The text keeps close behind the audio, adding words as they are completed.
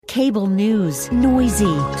Cable news,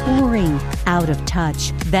 noisy, boring, out of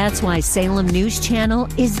touch. That's why Salem News Channel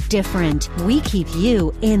is different. We keep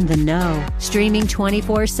you in the know. Streaming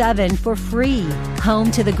 24/7 for free.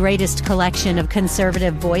 Home to the greatest collection of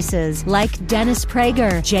conservative voices like Dennis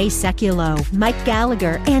Prager, Jay Sekulow, Mike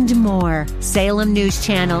Gallagher, and more. Salem News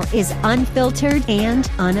Channel is unfiltered and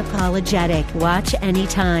unapologetic. Watch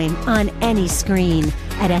anytime, on any screen,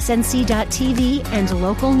 at snc.tv and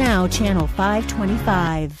Local Now Channel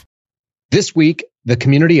 525. This week, the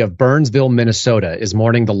community of Burnsville, Minnesota is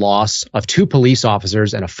mourning the loss of 2 police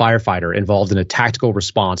officers and a firefighter involved in a tactical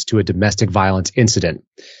response to a domestic violence incident.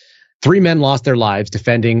 3 men lost their lives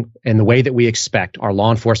defending in the way that we expect our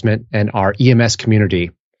law enforcement and our EMS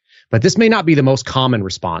community. But this may not be the most common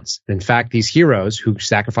response. In fact, these heroes who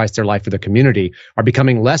sacrificed their life for the community are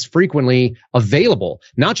becoming less frequently available,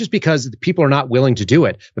 not just because people are not willing to do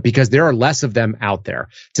it, but because there are less of them out there.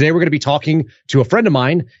 Today, we're going to be talking to a friend of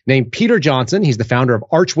mine named Peter Johnson. He's the founder of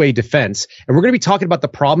Archway Defense, and we're going to be talking about the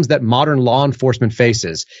problems that modern law enforcement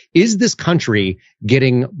faces. Is this country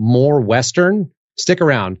getting more Western? Stick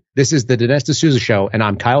around. This is the Dinesh D'Souza Show, and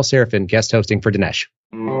I'm Kyle Seraphin, guest hosting for Dinesh.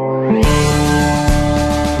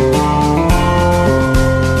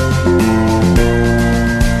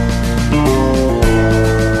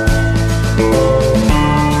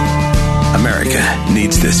 America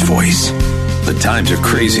needs this voice. The times are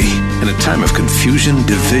crazy. In a time of confusion,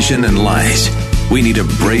 division, and lies, we need a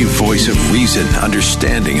brave voice of reason,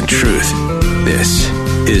 understanding, and truth. This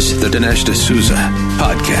is the Dinesh D'Souza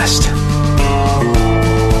Podcast.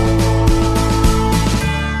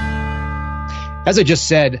 As I just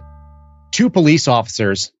said, 2 police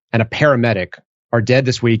officers and a paramedic are dead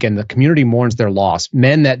this week, and the community mourns their loss.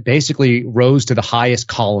 Men that basically rose to the highest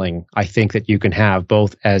calling, I think, that you can have,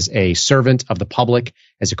 both as a servant of the public,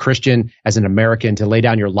 as a Christian, as an American, to lay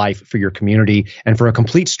down your life for your community, and for a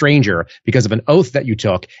complete stranger because of an oath that you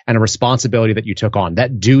took and a responsibility that you took on,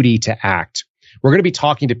 that duty to act. We're going to be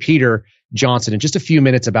talking to Peter Johnson in just a few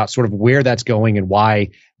minutes about sort of where that's going and why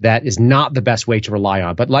that is not the best way to rely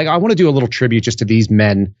on. But I want to do a little tribute just to these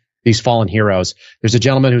men, these fallen heroes. There's a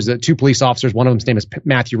gentleman who's 2 police officers. One of them's name is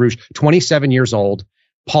Matthew Rouge, 27 years old,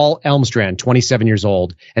 Paul Elmstrand, 27 years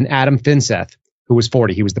old, and Adam Finseth, who was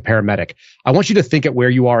 40. He was the paramedic. I want you to think at where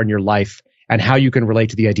you are in your life and how you can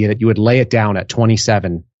relate to the idea that you would lay it down at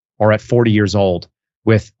 27 or at 40 years old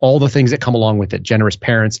with all the things that come along with it, generous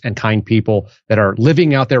parents and kind people that are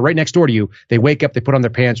living out there right next door to you. They wake up, they put on their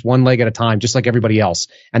pants one leg at a time, just like everybody else.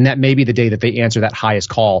 And that may be the day that they answer that highest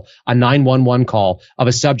call, a 911 call of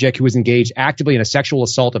a subject who is engaged actively in a sexual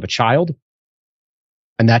assault of a child.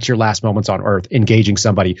 And that's your last moments on earth, engaging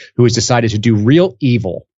somebody who has decided to do really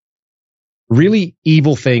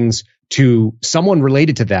evil things to someone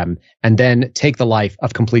related to them, and then take the life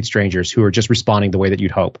of complete strangers who are just responding the way that you'd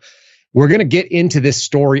hope. We're going to get into this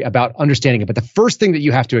story about understanding it. But the first thing that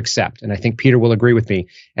you have to accept, and I think Peter will agree with me,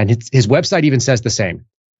 and his website even says the same,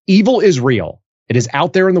 evil is real. It is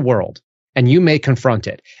out there in the world, and you may confront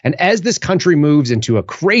it. And as this country moves into a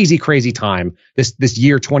crazy, crazy time, this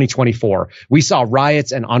year 2024, we saw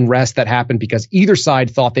riots and unrest that happened because either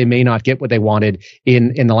side thought they may not get what they wanted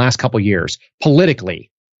in the last couple years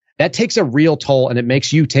politically. That takes a real toll, and it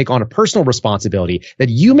makes you take on a personal responsibility that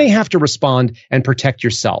you may have to respond and protect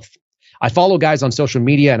yourself. I follow guys on social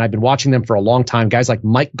media, and I've been watching them for a long time. Guys like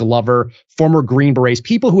Mike Glover, former Green Berets,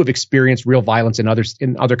 people who have experienced real violence in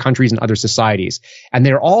other countries and other societies. And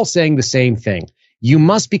they're all saying the same thing. You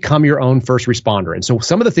must become your own first responder. And so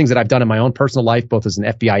some of the things that I've done in my own personal life, both as an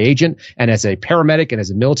FBI agent and as a paramedic and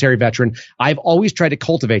as a military veteran, I've always tried to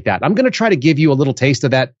cultivate that. I'm going to try to give you a little taste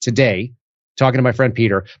of that today, talking to my friend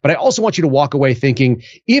Peter. But I also want you to walk away thinking,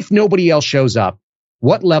 if nobody else shows up,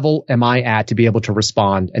 what level am I at to be able to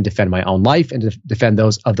respond and defend my own life and to defend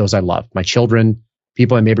those I love, my children,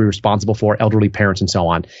 people I may be responsible for, elderly parents, and so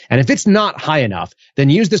on. And if it's not high enough, then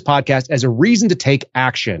use this podcast as a reason to take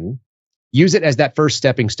action. Use it as that first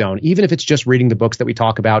stepping stone, even if it's just reading the books that we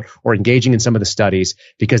talk about or engaging in some of the studies,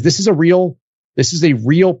 because this is a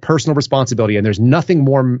real personal responsibility. And there's nothing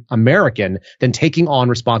more American than taking on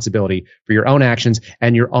responsibility for your own actions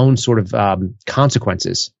and your own sort of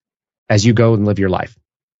consequences as you go and live your life.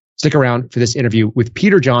 Stick around for this interview with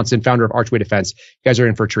Peter Johnson, founder of Archway Defense. You guys are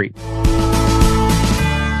in for a treat.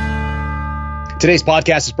 Today's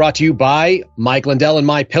podcast is brought to you by Mike Lindell and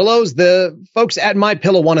MyPillows. The folks at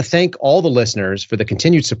MyPillow want to thank all the listeners for the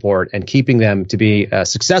continued support and keeping them to be a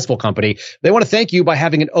successful company. They want to thank you by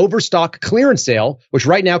having an overstock clearance sale, which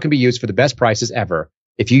right now can be used for the best prices ever.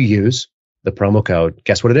 If you use the promo code,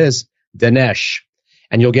 guess what it is? Dinesh.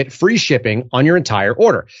 And you'll get free shipping on your entire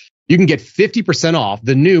order. You can get 50% off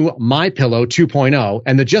the new MyPillow 2.0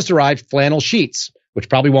 and the just arrived flannel sheets, which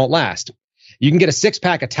probably won't last. You can get a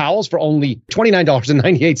 6-pack of towels for only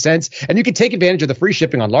 $29.98, and you can take advantage of the free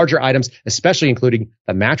shipping on larger items, especially including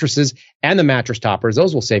the mattresses and the mattress toppers.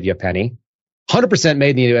 Those will save you a penny. 100%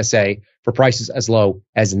 made in the USA for prices as low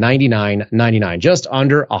as $99.99, just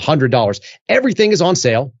under $100. Everything is on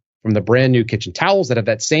sale, from the brand new kitchen towels that have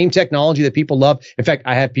that same technology that people love. In fact,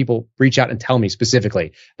 I have people reach out and tell me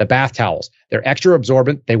specifically the bath towels. They're extra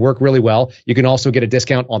absorbent. They work really well. You can also get a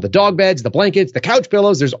discount on the dog beds, the blankets, the couch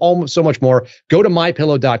pillows. There's almost so much more. Go to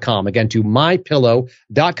mypillow.com. Again, to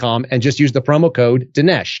mypillow.com and just use the promo code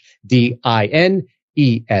Dinesh, Dinesh,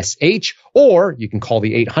 or you can call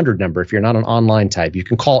the 800 number if you're not an online type. You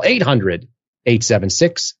can call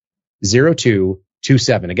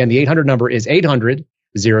 800-876-0227. Again, the 800 number is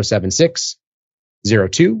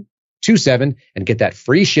 800-076-0227 and get that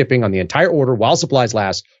free shipping on the entire order while supplies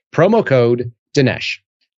last. Promo code Dinesh.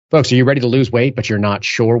 Folks, are you ready to lose weight, but you're not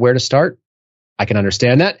sure where to start? I can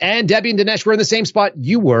understand that. And Debbie and Dinesh were in the same spot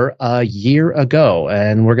you were a year ago.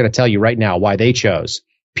 And we're going to tell you right now why they chose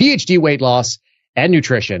PhD Weight Loss and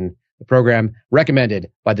Nutrition, the program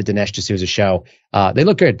recommended by the Dinesh D'Souza Show. They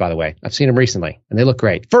look good, by the way. I've seen them recently, and they look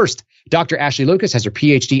great. First, Dr. Ashley Lucas has her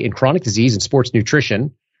PhD in chronic disease and sports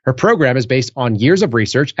nutrition. Her program is based on years of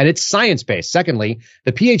research, and it's science-based. Secondly,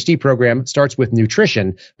 the PhD program starts with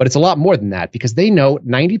nutrition, but it's a lot more than that because they know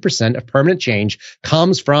 90% of permanent change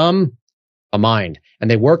comes from a mind,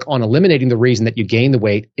 and they work on eliminating the reason that you gain the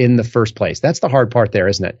weight in the first place. That's the hard part there,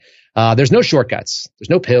 isn't it? There's no shortcuts. There's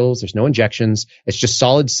no pills. There's no injections. It's just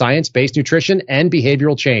solid science-based nutrition and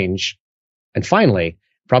behavioral change. And finally,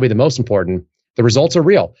 probably the most important, the results are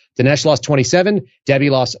real. Dinesh lost 27, Debbie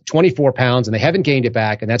lost 24 pounds, and they haven't gained it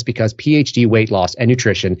back. And that's because PhD Weight Loss and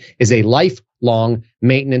Nutrition is a lifelong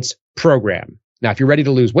maintenance program. Now, if you're ready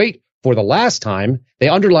to lose weight for the last time, they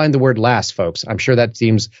underline the word last, folks. I'm sure that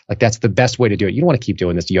seems like that's the best way to do it. You don't want to keep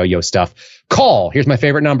doing this yo-yo stuff. Call. Here's my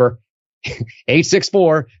favorite number.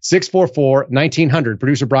 864-644-1900.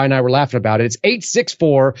 Producer Brian and I were laughing about it. It's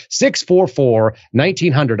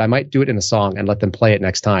 864-644-1900. I might do it in a song and let them play it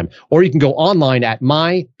next time. Or you can go online at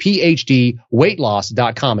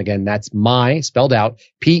myphdweightloss.com. Again, that's my, spelled out,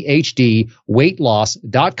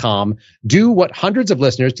 phdweightloss.com. Do what hundreds of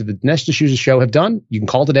listeners to the Dinesh D'Souza Show have done. You can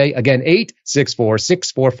call today. Again,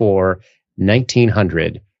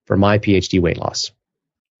 864-644-1900 for My PhD Weight Loss.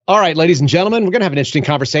 All right, ladies and gentlemen, we're going to have an interesting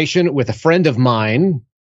conversation with a friend of mine,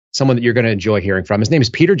 someone that you're going to enjoy hearing from. His name is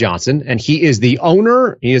Peter Johnson, and he is the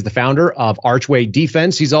founder of Archway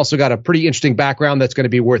Defense. He's also got a pretty interesting background that's going to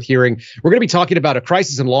be worth hearing. We're going to be talking about a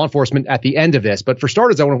crisis in law enforcement at the end of this. But for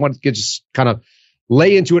starters, I want to just kind of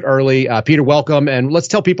lay into it early. Peter, welcome. And let's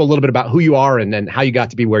tell people a little bit about who you are and how you got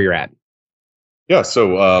to be where you're at. Yeah,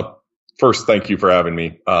 so first, thank you for having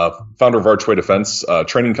me. Founder of Archway Defense, a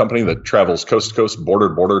training company that travels coast to coast, border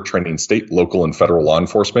to border, training state, local, and federal law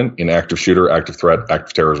enforcement in active shooter, active threat,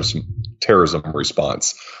 active terrorism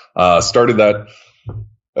response. Started that,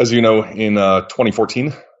 as you know, in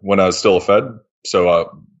 2014 when I was still a Fed.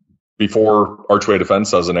 So before Archway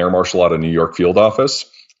Defense, I was an air marshal out of New York field office.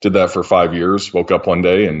 Did that for 5 years, woke up one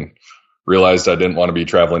day and realized I didn't want to be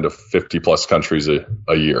traveling to 50 plus countries a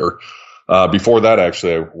year. Before that,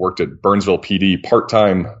 actually, I worked at Burnsville PD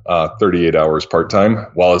part-time, 38 hours part-time,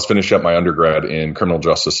 while I was finishing up my undergrad in criminal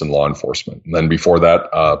justice and law enforcement. And then before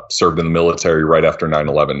that, served in the military right after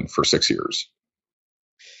 9/11 for 6 years.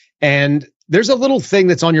 And there's a little thing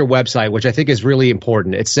that's on your website, which I think is really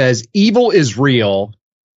important. It says, evil is real.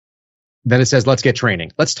 Then it says, let's get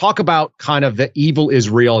training. Let's talk about kind of the evil is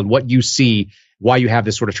real and what you see, why you have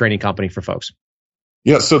this sort of training company for folks.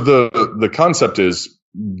 Yeah, so the concept is,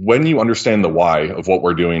 when you understand the why of what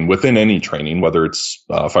we're doing within any training, whether it's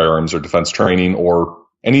firearms or defense training or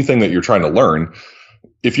anything that you're trying to learn,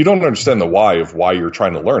 if you don't understand the why of why you're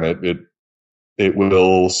trying to learn it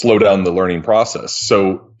will slow down the learning process.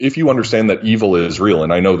 So if you understand that evil is real,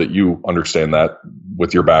 and I know that you understand that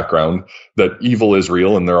with your background, that evil is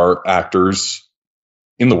real and there are actors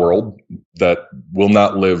in the world that will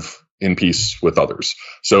not live in peace with others.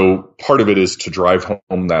 So part of it is to drive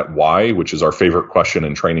home that why, which is our favorite question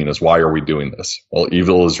in training, is why are we doing this? Well,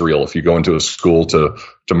 evil is real. If you go into a school to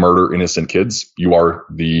murder innocent kids, you are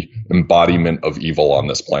the embodiment of evil on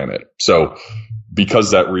this planet. So because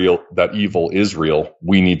that evil is real,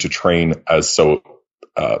 we need to train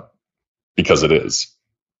because it is.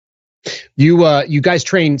 You guys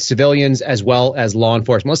train civilians as well as law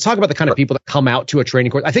enforcement. Let's talk about the kind of people that come out to a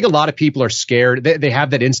training course. I think a lot of people are scared. They have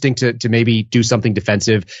that instinct to maybe do something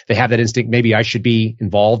defensive. They have that instinct, maybe I should be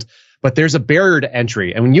involved. but there's a barrier to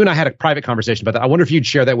entry. And when you and I had a private conversation about that, I wonder if you'd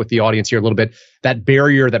share that with the audience here a little bit, that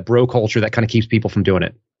barrier, that bro culture that kind of keeps people from doing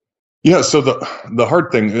it. Yeah. So the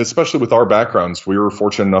hard thing, especially with our backgrounds, we were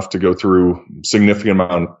fortunate enough to go through significant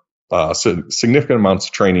amounts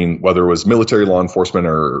of training, whether it was military, law enforcement,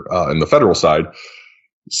 or in the federal side.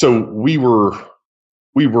 So we were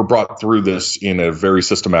brought through this in a very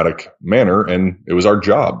systematic manner, and it was our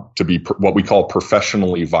job to be what we call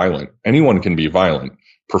professionally violent. Anyone can be violent.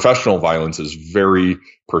 Professional violence is very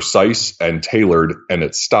precise and tailored, and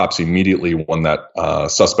it stops immediately when that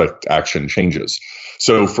suspect action changes.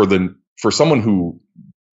 So for someone who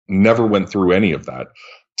never went through any of that,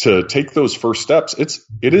 to take those first steps,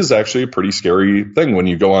 it is actually a pretty scary thing when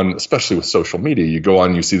you go on, especially with social media. You go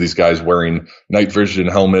on, you see these guys wearing night vision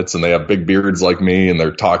helmets, and they have big beards like me, and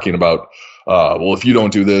they're talking about, well, if you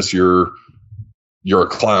don't do this, you're a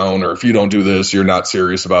clown, or if you don't do this, you're not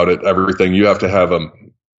serious about it. Everything you have to have a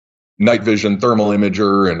night vision thermal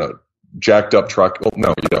imager and a jacked up truck. Well,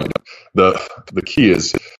 no, you don't. The key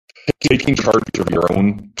is taking charge of your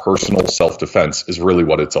own personal self-defense is really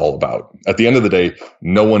what it's all about. At the end of the day,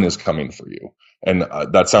 no one is coming for you. And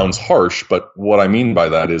that sounds harsh, but what I mean by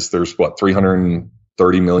that is there's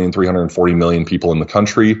 330 million, 340 million people in the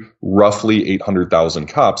country, roughly 800,000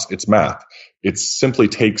 cops. It's math. It simply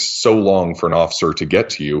takes so long for an officer to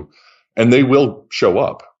get to you, and they will show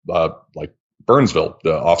up. Like Burnsville,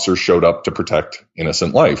 the officers showed up to protect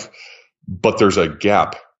innocent life. But there's a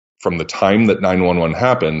gap from the time that 911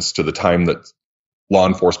 happens to the time that law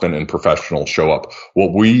enforcement and professionals show up.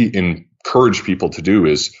 What we encourage people to do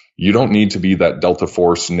is you don't need to be that Delta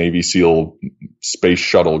Force, Navy SEAL, space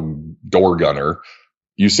shuttle door gunner.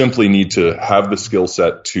 You simply need to have the skill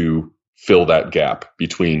set to fill that gap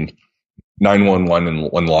between 911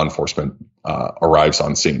 and when law enforcement arrives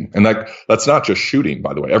on scene. And that's not just shooting,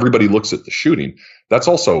 by the way. Everybody looks at the shooting. That's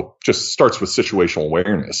also just starts with situational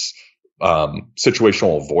awareness.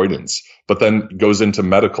 Situational avoidance, but then goes into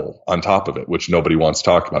medical on top of it, which nobody wants to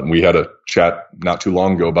talk about. And we had a chat not too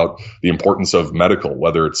long ago about the importance of medical,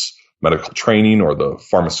 whether it's medical training or the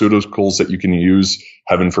pharmaceuticals that you can use,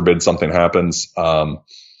 heaven forbid something happens,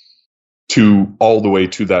 to all the way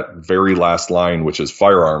to that very last line, which is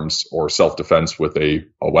firearms or self-defense with a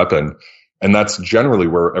weapon. And that's generally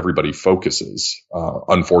where everybody focuses,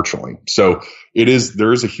 unfortunately. So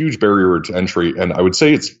there is a huge barrier to entry. And I would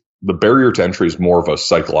say the barrier to entry is more of a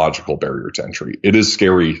psychological barrier to entry. It is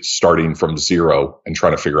scary starting from zero and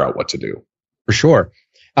trying to figure out what to do. For sure.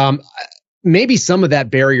 Maybe some of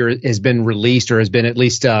that barrier has been released, or has been at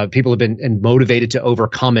least people have been motivated to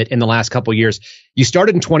overcome it in the last couple of years. You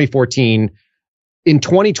started in 2014. In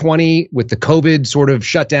 2020, with the COVID sort of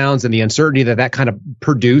shutdowns and the uncertainty that kind of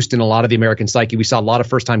produced in a lot of the American psyche, we saw a lot of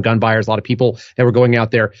first-time gun buyers, a lot of people that were going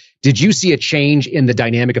out there. Did you see a change in the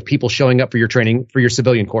dynamic of people showing up for your training, for your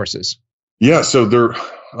civilian courses? Yeah, so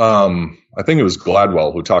I think it was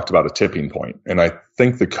Gladwell who talked about a tipping point. And I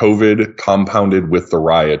think the COVID compounded with the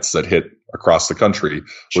riots that hit across the country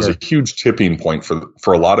was a huge tipping point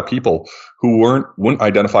for a lot of people who wouldn't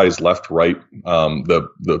identify as left, right,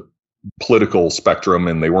 the political spectrum,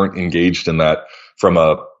 and they weren't engaged in that from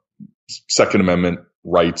a Second Amendment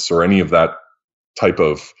rights or any of that type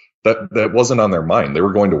of that wasn't on their mind. They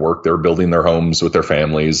were going to work, they were building their homes with their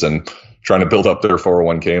families and trying to build up their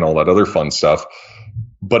 401k and all that other fun stuff.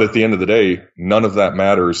 But at the end of the day, none of that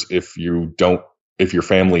matters if your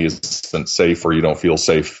family isn't safe or you don't feel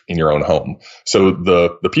safe in your own home. So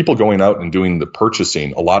the people going out and doing the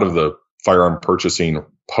purchasing, a lot of the firearm purchasing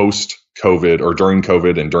post COVID or during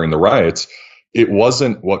COVID and during the riots, it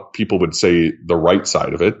wasn't what people would say the right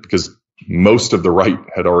side of it, because most of the right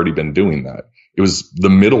had already been doing that. It was the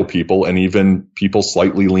middle people and even people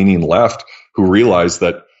slightly leaning left who realized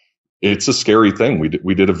that it's a scary thing.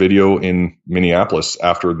 We did a video in Minneapolis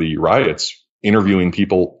after the riots interviewing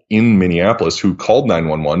people in Minneapolis who called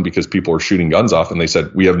 911 because people were shooting guns off, and they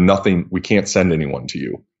said, we have nothing, we can't send anyone to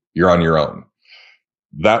you. You're on your own.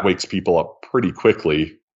 That wakes people up pretty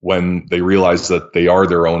quickly when they realize that they are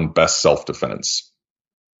their own best self-defense.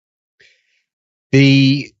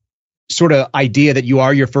 The sort of idea that you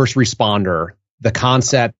are your first responder, the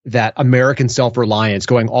concept that American self-reliance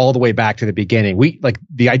going all the way back to the beginning,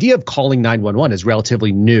 the idea of calling 911 is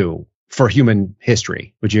relatively new for human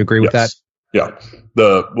history. Would you agree with that? Yeah.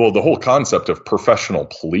 The whole concept of professional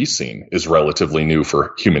policing is relatively new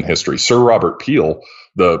for human history. Sir Robert Peel,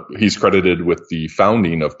 he's credited with the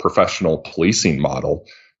founding of professional policing model.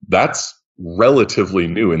 That's relatively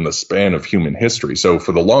new in the span of human history. So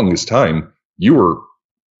for the longest time,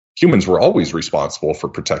 humans were always responsible for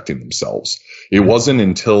protecting themselves. It wasn't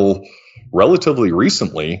until relatively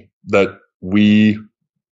recently that we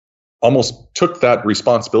almost took that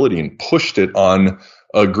responsibility and pushed it on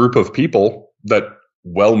a group of people that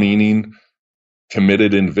well-meaning,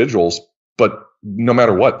 committed individuals, but no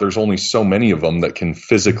matter what, there's only so many of them that can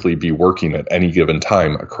physically be working at any given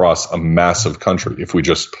time across a massive country. If we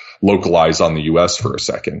just localize on the US for a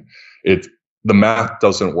second, the math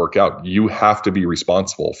doesn't work out. You have to be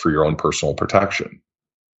responsible for your own personal protection.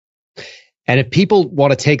 And if people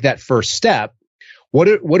want to take that first step, what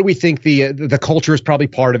do we think the culture is probably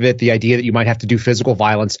part of it? The idea that you might have to do physical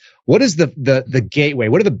violence. What is the gateway?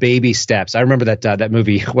 What are the baby steps? I remember that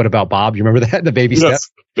movie. What About Bob? You remember that? The baby steps.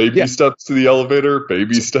 Baby steps to the elevator.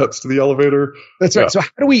 Baby steps to the elevator. That's right. So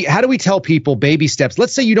how do we tell people baby steps?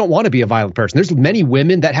 Let's say you don't want to be a violent person. There's many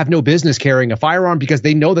women that have no business carrying a firearm because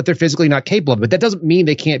they know that they're physically not capable of it. But that doesn't mean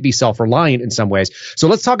they can't be self-reliant in some ways. So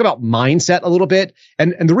let's talk about mindset a little bit.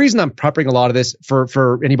 And the reason I'm prepping a lot of this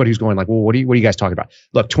for anybody who's going like, well, what are you guys talking about?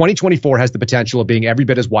 Look, 2024 has the potential of being every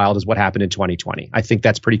bit as wild as what happened in 2020. I think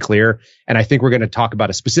that's pretty clear. And I think we're going to talk about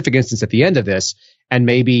a specific instance at the end of this and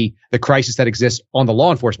maybe the crisis that exists on the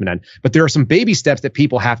law enforcement end. But there are some baby steps that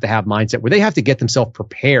people have to have mindset where they have to get themselves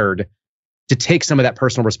prepared to take some of that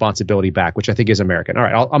personal responsibility back, which I think is American. All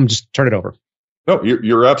right, I'm just turn it over. No,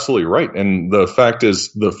 you're absolutely right. And the fact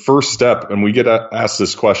is the first step, and we get asked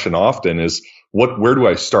this question often, is where do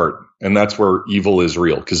I start? And that's where evil is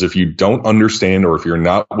real. Because if you don't understand, or if you're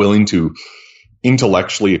not willing to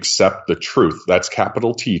intellectually accept the truth, that's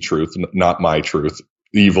capital T truth, not my truth,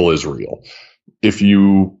 evil is real. If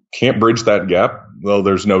you can't bridge that gap, well,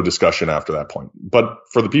 there's no discussion after that point. But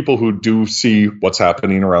for the people who do see what's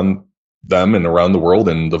happening around them and around the world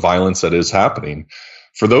and the violence that is happening,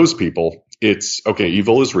 for those people, it's okay,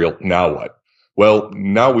 evil is real. Now what? Well,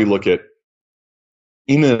 now we look at,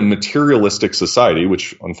 in a materialistic society,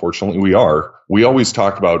 which unfortunately we are, we always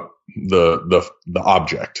talk about the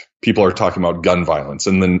object. People are talking about gun violence.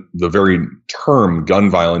 And then the very term gun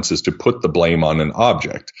violence is to put the blame on an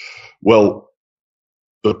object. Well,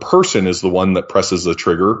 the person is the one that presses the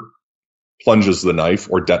trigger, plunges the knife,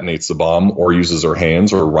 or detonates the bomb, or uses their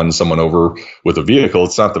hands, or runs someone over with a vehicle.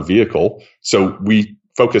 It's not the vehicle. So we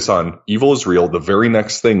focus on evil is real. The very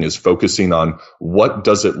next thing is focusing on what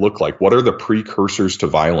does it look like? What are the precursors to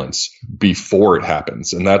violence before it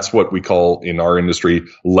happens? And that's what we call in our industry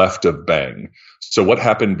left of bang. So what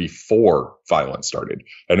happened before violence started?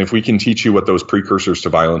 And if we can teach you what those precursors to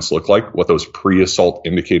violence look like, what those pre-assault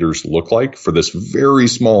indicators look like for this very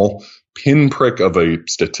small pinprick of a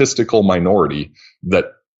statistical minority that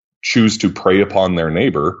choose to prey upon their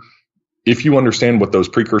neighbor, if you understand what those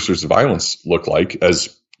precursors to violence look like,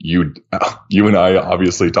 as you and I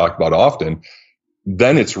obviously talk about often,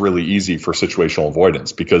 then it's really easy for situational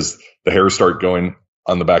avoidance, because the hairs start going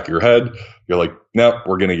on the back of your head. You're like, no,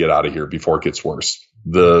 we're going to get out of here before it gets worse.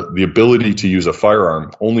 The ability to use a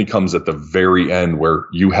firearm only comes at the very end, where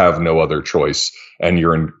you have no other choice and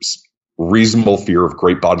you're in reasonable fear of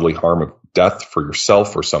great bodily harm, of death for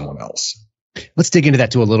yourself or someone else. Let's dig into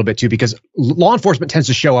that too a little bit too, because law enforcement tends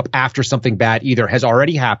to show up after something bad either has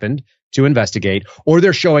already happened to investigate, or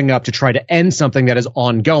they're showing up to try to end something that is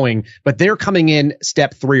ongoing, but they're coming in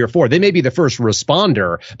step 3 or 4. They may be the first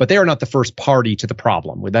responder, but they are not the first party to the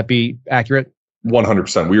problem. Would that be accurate?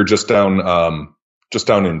 100%. We were just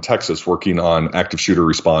down in Texas working on active shooter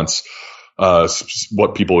response,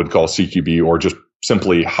 what people would call CQB, or just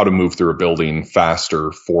simply how to move through a building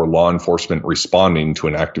faster for law enforcement responding to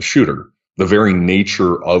an active shooter. The very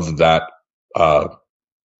nature of that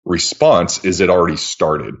response is it already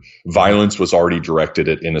started. Violence was already directed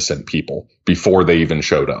at innocent people before they even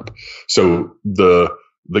showed up. So the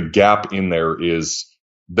gap in there is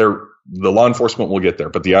the law enforcement will get there,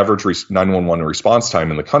 but the average 911 response time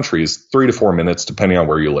in the country is 3 to 4 minutes, depending on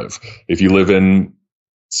where you live. If you live in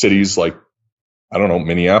cities like, I don't know,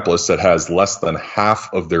 Minneapolis, that has less than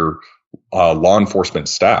half of their law enforcement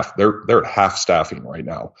staff, they're at half staffing right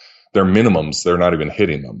now. Their minimums, they're not even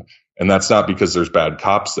hitting them. And that's not because there's bad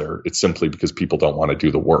cops there. It's simply because people don't want to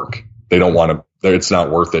do the work. They don't want to, it's not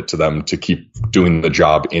worth it to them to keep doing the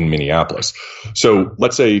job in Minneapolis. So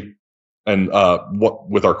let's say, and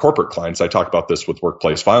with our corporate clients, I talk about this with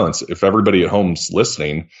workplace violence. If everybody at home's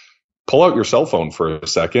listening, pull out your cell phone for a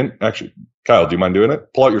second. Actually, Kyle, do you mind doing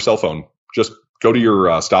it? Pull out your cell phone. Just go to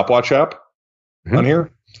your stopwatch app on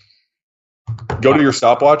here. Go to your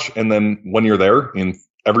stopwatch, and then when you're there,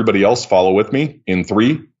 everybody else follow with me in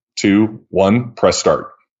 3, 2, 1, press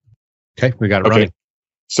start. Okay, we got it running.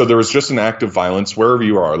 So there was just an act of violence wherever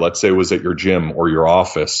you are. Let's say it was at your gym or your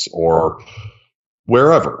office or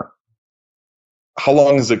wherever. How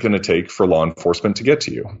long is it going to take for law enforcement to get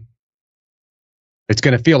to you? It's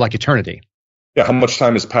going to feel like eternity. Yeah, how much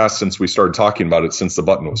time has passed since we started talking about it since the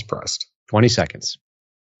button was pressed? 20 seconds.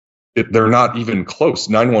 They're not even close.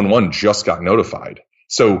 911 just got notified.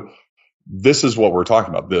 So this is what we're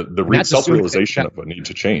talking about, the self-realization of a need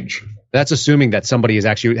to change. That's assuming that somebody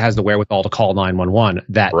has the wherewithal to call 911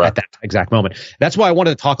 at that exact moment. That's why I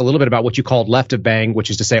wanted to talk a little bit about what you called left of bang,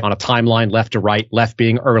 which is to say on a timeline, left to right, left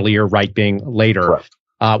being earlier, right being later.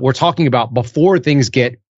 We're talking about before things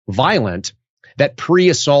get violent, that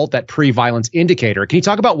pre-assault, that pre-violence indicator. Can you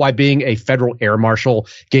talk about why being a federal air marshal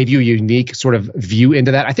gave you a unique sort of view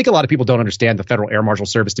into that? I think a lot of people don't understand the Federal Air Marshal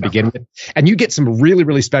Service to begin with. And you get some really,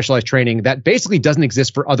 really specialized training that basically doesn't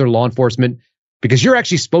exist for other law enforcement because you're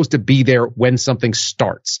actually supposed to be there when something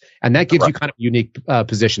starts. And that gives you kind of a unique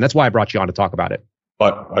position. That's why I brought you on to talk about it.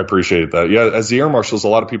 But I appreciate that. Yeah, as the air marshals, a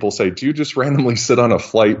lot of people say, do you just randomly sit on a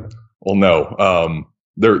flight? Well, no.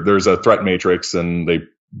 There's a threat matrix and they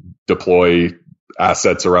deploy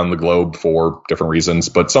assets around the globe for different reasons.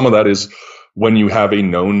 But some of that is when you have a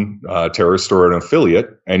known terrorist or an affiliate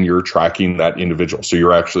and you're tracking that individual. So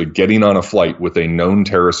you're actually getting on a flight with a known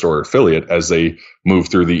terrorist or affiliate as they move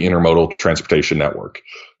through the intermodal transportation network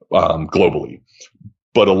globally.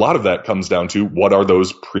 But a lot of that comes down to what are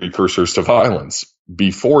those precursors to violence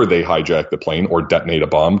before they hijack the plane or detonate a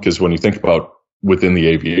bomb? Because when you think about within the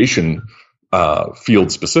aviation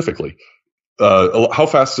field specifically, how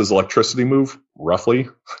fast does electricity move? Roughly.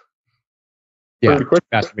 Yeah. Pretty quick.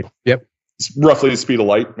 Yep. It's roughly the speed of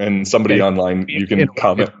light, and somebody online, you can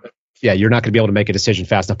comment. Yeah, you're not going to be able to make a decision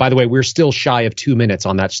fast enough. By the way, we're still shy of 2 minutes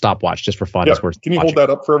on that stopwatch, just for fun. Yep. Can you hold that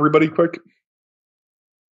up for everybody quick?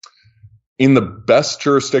 In the best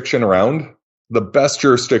jurisdiction around,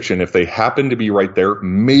 if they happen to be right there,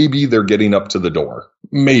 maybe they're getting up to the door.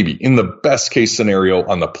 Maybe. In the best case scenario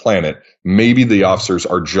on the planet, maybe the officers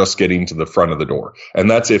are just getting to the front of the door. And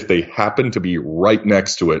that's if they happen to be right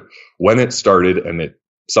next to it when it started and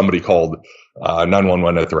somebody called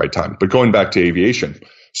 911 at the right time. But going back to aviation,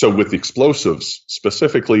 so with explosives,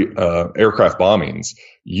 specifically aircraft bombings,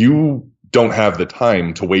 you don't have the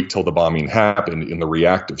time to wait till the bombing happened in the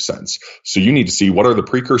reactive sense. So you need to see what are the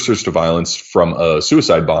precursors to violence from a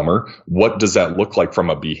suicide bomber? What does that look like from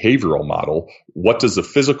a behavioral model? What does the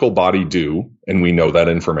physical body do? And we know that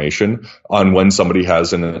information on when somebody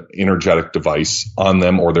has an energetic device on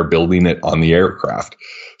them or they're building it on the aircraft.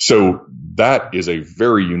 So that is a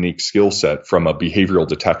very unique skill set from a behavioral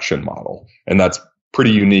detection model. And that's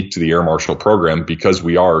pretty unique to the Air Marshal program because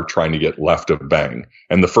we are trying to get left of bang.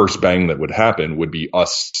 And the first bang that would happen would be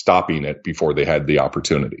us stopping it before they had the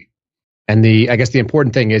opportunity. And I guess the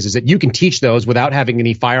important thing is that you can teach those without having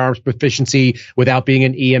any firearms proficiency, without being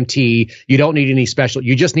an EMT. You don't need any special.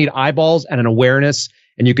 You just need eyeballs and an awareness.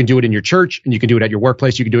 And you can do it in your church and you can do it at your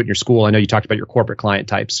workplace. You can do it in your school. I know you talked about your corporate client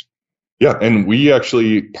types. Yeah. And we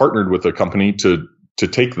actually partnered with a company to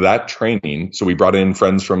take that training. So we brought in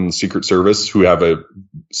friends from the Secret Service who have a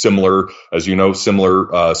similar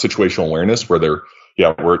situational awareness where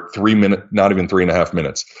we're at 3 minutes, not even 3.5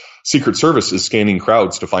 minutes. Secret Service is scanning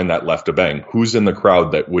crowds to find that left of bang. Who's in the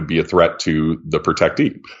crowd that would be a threat to the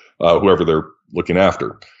protectee, whoever they're looking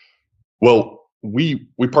after. Well, we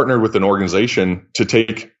partnered with an organization to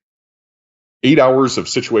take 8 hours of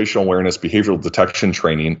situational awareness, behavioral detection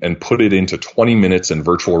training, and put it into 20 minutes in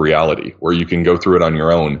virtual reality where you can go through it on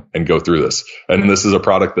your own and go through this. And this is a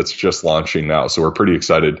product that's just launching now. So we're pretty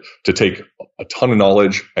excited to take a ton of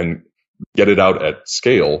knowledge and get it out at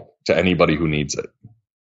scale to anybody who needs it.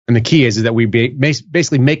 And the key is that we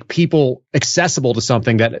basically make people accessible to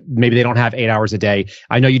something that maybe they don't have 8 hours a day.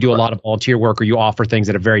 I know you do a lot of volunteer work or you offer things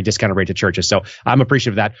at a very discounted rate to churches. So I'm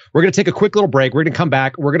appreciative of that. We're going to take a quick little break. We're going to come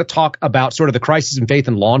back. We're going to talk about sort of the crisis in faith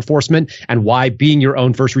in law enforcement and why being your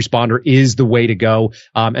own first responder is the way to go.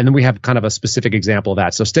 And then we have kind of a specific example of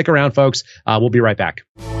that. So stick around, folks. We'll be right back.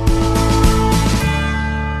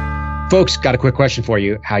 Folks, got a quick question for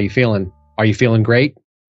you. How you feeling? Are you feeling great?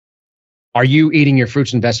 Are you eating your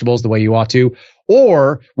fruits and vegetables the way you ought to?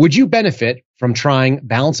 Or would you benefit from trying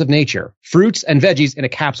Balance of Nature, fruits and veggies in a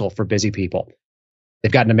capsule for busy people?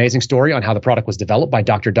 They've got an amazing story on how the product was developed by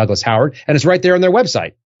Dr. Douglas Howard, and it's right there on their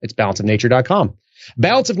website. It's balanceofnature.com.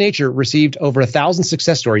 Balance of Nature received over 1,000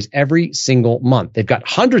 success stories every single month. They've got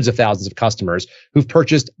hundreds of thousands of customers who've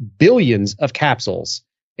purchased billions of capsules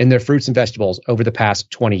in their fruits and vegetables over the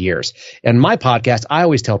past 20 years. And my podcast, I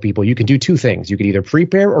always tell people you can do two things. You can either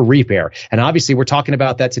prepare or repair. And obviously we're talking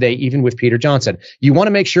about that today, even with Peter Johnson. You want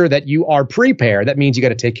to make sure that you are prepared. That means you got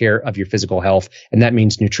to take care of your physical health, and that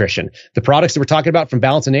means nutrition. The products that we're talking about from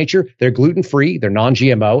Balance of Nature, they're gluten-free, they're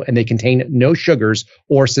non-GMO, and they contain no sugars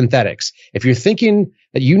or synthetics. If you're thinking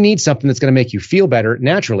that you need something that's going to make you feel better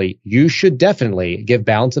naturally, you should definitely give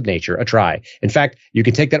Balance of Nature a try. In fact, you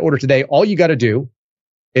can take that order today. All you got to do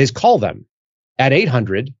is call them at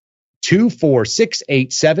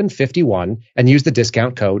 800-246-8751 and use the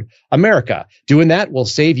discount code America. Doing that will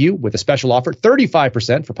save you with a special offer,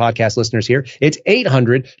 35% for podcast listeners here. It's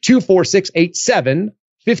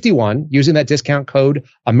 800-246-8751 using that discount code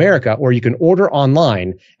America, or you can order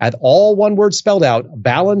online at all one word spelled out,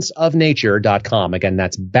 balanceofnature.com. Again,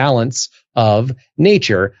 that's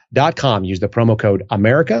balanceofnature.com. Use the promo code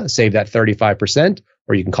America, save that 35%.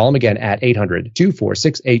 Or you can call them again at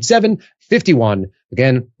 800-246-8751.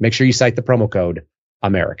 Again, make sure you cite the promo code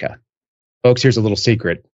America. Folks, here's a little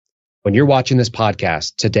secret. When you're watching this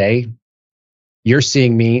podcast today, you're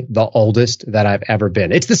seeing me the oldest that I've ever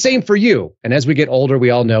been. It's the same for you. And as we get older, we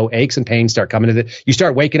all know aches and pains start coming to you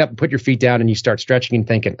start waking up and put your feet down and you start stretching and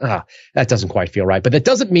thinking, that doesn't quite feel right. But that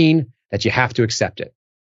doesn't mean that you have to accept it.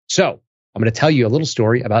 So I'm going to tell you a little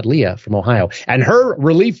story about Leah from Ohio and her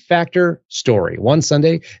Relief Factor story. One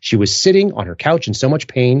Sunday, she was sitting on her couch in so much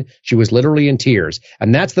pain, she was literally in tears.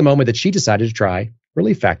 And that's the moment that she decided to try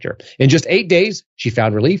Relief Factor. In just 8 days, she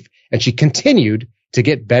found relief, and she continued to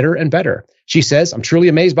get better and better. She says, I'm truly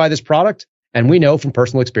amazed by this product, and we know from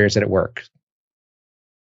personal experience that it works.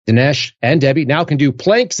 Dinesh and Debbie now can do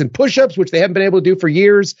planks and push-ups, which they haven't been able to do for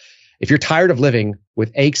years. If you're tired of living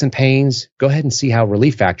with aches and pains, go ahead and see how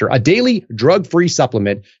Relief Factor, a daily drug-free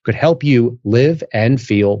supplement, could help you live and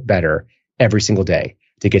feel better every single day.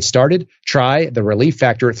 To get started, try the Relief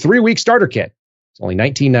Factor 3-week starter kit. It's only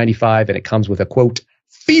 $19.95, and it comes with a, quote,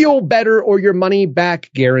 feel better or your money back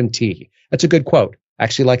guarantee. That's a good quote. I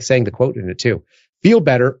actually like saying the quote in it too. Feel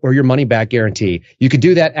better or your money back guarantee. You can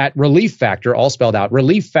do that at Relief Factor, all spelled out,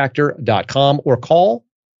 relieffactor.com, or call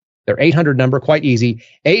their 800 number, quite easy,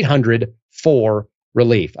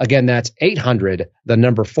 800-4-RELIEF. Again, that's 800, the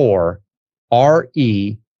number 4,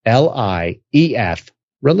 RELIEF,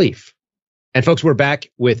 relief. And folks, we're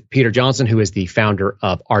back with Peter Johnson, who is the founder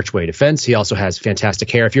of Archway Defense. He also has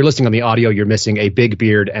fantastic hair. If you're listening on the audio, you're missing a big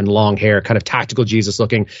beard and long hair, kind of tactical Jesus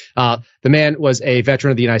looking. The man was a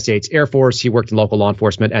veteran of the United States Air Force. He worked in local law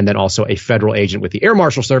enforcement and then also a federal agent with the Air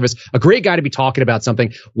Marshal Service. A great guy to be talking about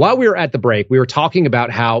something. While we were at the break, we were talking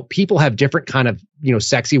about how people have different kind of,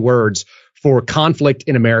 sexy words for conflict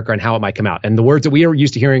in America and how it might come out. And the words that we are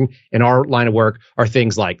used to hearing in our line of work are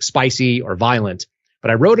things like spicy or violent. But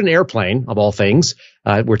I rode an airplane, of all things.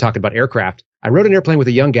 We're talking about aircraft. I rode an airplane with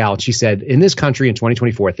a young gal, and she said, in this country in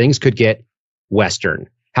 2024, things could get Western.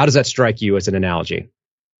 How does that strike you as an analogy?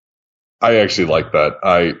 I actually like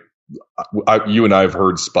that. You and I have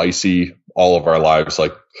heard spicy all of our lives.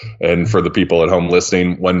 And for the people at home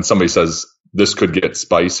listening, when somebody says this could get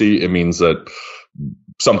spicy, it means that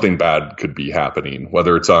something bad could be happening,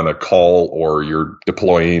 whether it's on a call or you're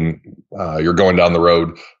deploying, you're going down the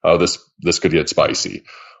road. This could get spicy.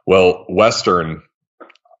 Well, Western,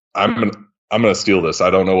 I'm going to steal this.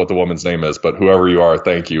 I don't know what the woman's name is, but whoever you are,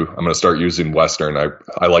 thank you. I'm going to start using Western. I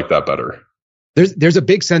like that better. There's a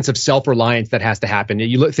big sense of self-reliance that has to happen.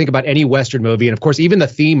 You think about any Western movie, and of course, even the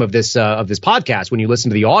theme of this podcast, when you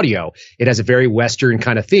listen to the audio, it has a very Western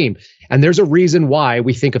kind of theme. And there's a reason why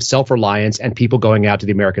we think of self-reliance and people going out to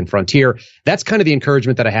the American frontier. That's kind of the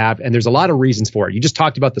encouragement that I have, and there's a lot of reasons for it. You just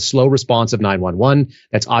talked about the slow response of 911.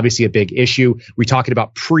 That's obviously a big issue. We're talking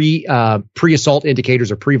about pre-assault indicators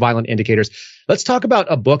or pre-violent indicators. Let's talk about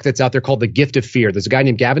a book that's out there called The Gift of Fear. There's a guy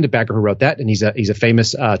named Gavin DeBecker who wrote that, and he's a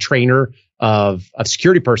famous trainer of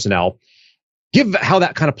security personnel. Give how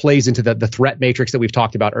that kind of plays into the threat matrix that we've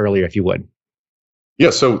talked about earlier, if you would. Yeah,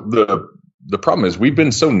 so the problem is we've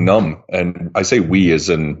been so numb, and I say we as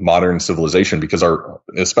in modern civilization, because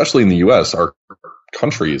especially in the U.S., our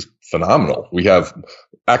country is phenomenal. We have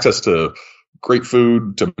access to great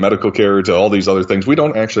food, to medical care, to all these other things. We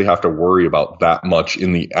don't actually have to worry about that much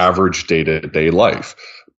in the average day-to-day life.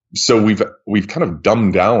 So we've kind of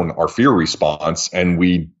dumbed down our fear response, and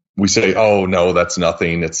we say, oh no, that's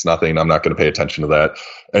nothing. It's nothing. I'm not going to pay attention to that.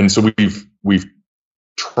 And so we've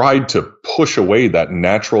tried to push away that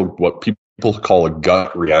natural, what people call a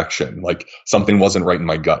gut reaction, like something wasn't right in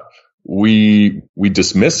my gut. We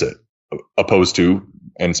dismiss it, opposed to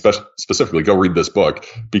and specifically go read this book,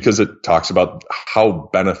 because it talks about how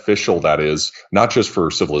beneficial that is, not just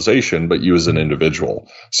for civilization, but you as an individual.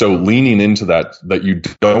 So leaning into that you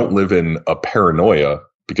don't live in a paranoia,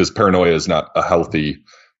 because paranoia is not a healthy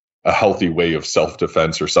way of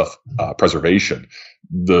self-defense or self-preservation.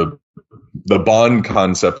 The Bond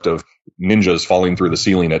concept of ninjas falling through the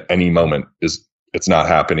ceiling at any moment it's not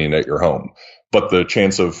happening at your home. But the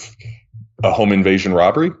chance of a home invasion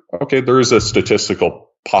robbery, okay, there is a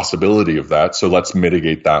statistical possibility of that. So let's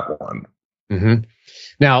mitigate that one. Mm-hmm.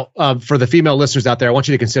 Now, for the female listeners out there, I want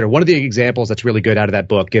you to consider one of the examples that's really good out of that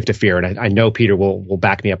book, Gift of Fear, and I know Peter will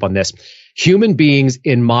back me up on this. Human beings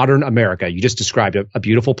in modern America. You just described a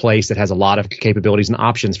beautiful place that has a lot of capabilities and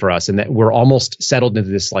options for us, and that we're almost settled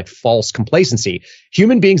into this like false complacency.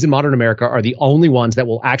 Human beings in modern America are the only ones that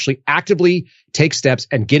will actually actively take steps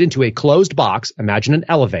and get into a closed box. Imagine an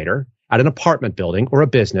elevator at an apartment building or a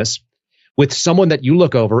business with someone that you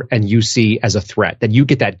look over and you see as a threat, that you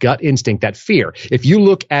get that gut instinct, that fear. If you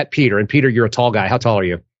look at Peter, and Peter, you're a tall guy. How tall are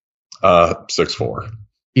you? 6'4".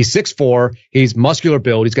 He's 6'4". He's muscular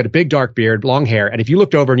build. He's got a big dark beard, long hair. And if you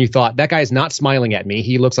looked over and you thought, that guy is not smiling at me,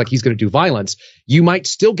 he looks like he's going to do violence, you might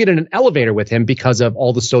still get in an elevator with him because of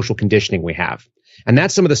all the social conditioning we have. And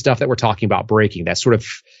that's some of the stuff that we're talking about breaking, that sort of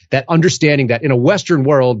that understanding that in a Western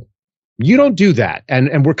world, you don't do that.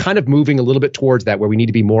 And we're kind of moving a little bit towards that, where we need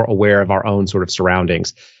to be more aware of our own sort of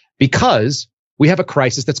surroundings, because we have a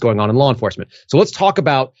crisis that's going on in law enforcement. So let's talk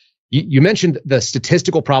about, you mentioned the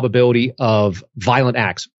statistical probability of violent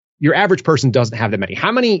acts. Your average person doesn't have that many.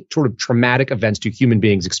 How many sort of traumatic events do human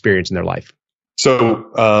beings experience in their life?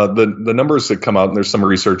 So the numbers that come out, and there's some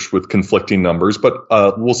research with conflicting numbers, but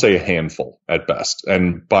we'll say a handful at best.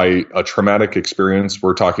 And by a traumatic experience,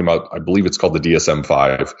 we're talking about, I believe it's called the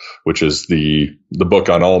DSM-5, which is the book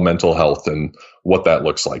on all mental health and what that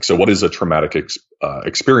looks like. So what is a traumatic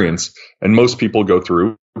experience? And most people go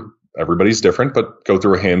through, everybody's different, but go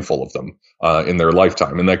through a handful of them in their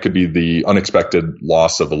lifetime. And that could be the unexpected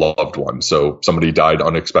loss of a loved one. So somebody died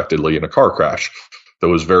unexpectedly in a car crash that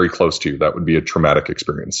was very close to you. That would be a traumatic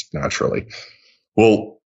experience, naturally.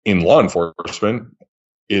 Well, in law enforcement,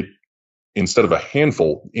 instead of a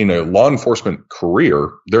handful, in a law enforcement career,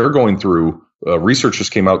 they're going through, research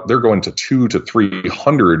just came out, they're going to 200 to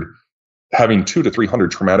 300, having 200 to 300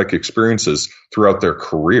 traumatic experiences throughout their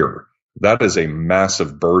career. That is a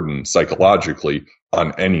massive burden psychologically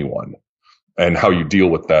on anyone. And how you deal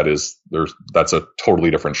with that that's a totally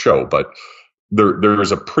different show. But there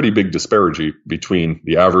is a pretty big disparity between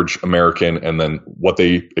the average American and then what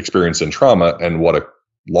they experience in trauma and what a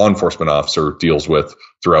law enforcement officer deals with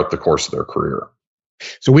throughout the course of their career.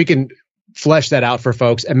 So we can flesh that out for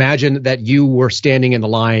folks. Imagine that you were standing in the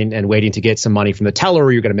line and waiting to get some money from the teller,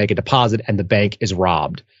 or you're going to make a deposit, and the bank is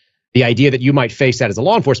robbed. The idea that you might face that as a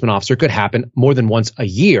law enforcement officer could happen more than once a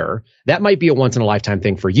year. That might be a once in a lifetime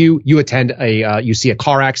thing for you. You attend you see a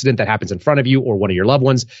car accident that happens in front of you or one of your loved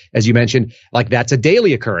ones, as you mentioned, like that's a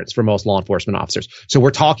daily occurrence for most law enforcement officers. So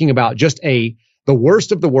we're talking about just the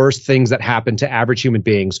worst of the worst things that happen to average human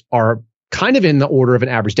beings are kind of in the order of an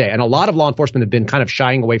average day. And a lot of law enforcement have been kind of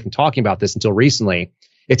shying away from talking about this until recently.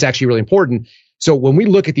 It's actually really important. So when we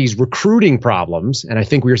look at these recruiting problems, and I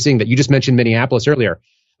think we were seeing that you just mentioned Minneapolis earlier,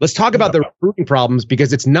 let's talk about the recruiting problems,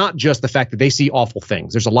 because it's not just the fact that they see awful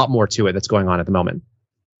things. There's a lot more to it that's going on at the moment.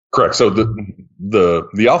 Correct. So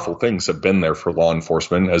the awful things have been there for law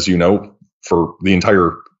enforcement, as you know, for the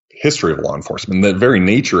entire history of law enforcement. The very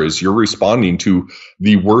nature is you're responding to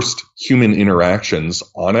the worst human interactions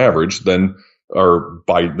on average, or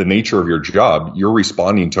by the nature of your job, you're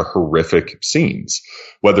responding to horrific scenes,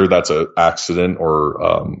 whether that's an accident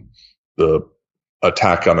or the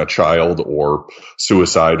attack on a child or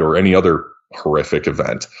suicide or any other horrific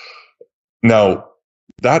event. Now,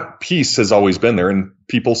 that piece has always been there, and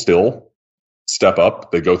people still step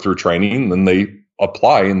up. They go through training, then they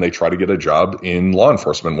apply and they try to get a job in law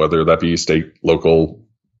enforcement, whether that be state, local,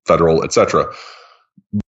 federal, etc.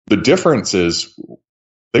 The difference is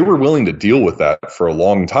they were willing to deal with that for a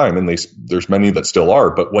long time, and there's many that still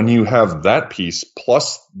are. But when you have that piece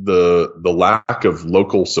plus the lack of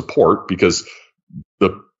local support, because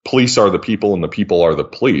the police are the people and the people are the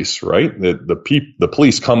police, right? The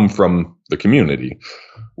police come from the community.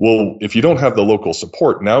 Well, if you don't have the local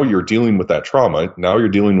support, now you're dealing with that trauma. Now you're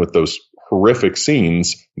dealing with those horrific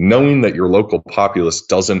scenes, knowing that your local populace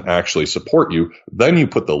doesn't actually support you. Then you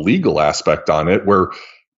put the legal aspect on it, where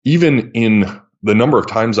even in the number of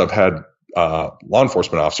times I've had law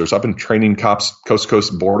enforcement officers, I've been training cops coast to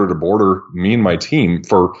coast, border to border, me and my team,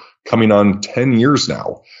 for coming on 10 years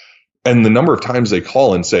now. And the number of times they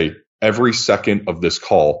call and say, every second of this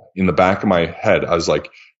call, in the back of my head, I was like,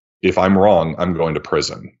 if I'm wrong, I'm going to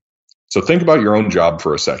prison. So think about your own job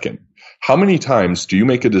for a second. How many times do you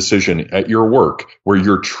make a decision at your work where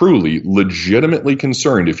you're truly, legitimately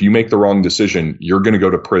concerned if you make the wrong decision, you're going to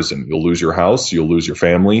go to prison? You'll lose your house, you'll lose your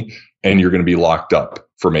family, and you're going to be locked up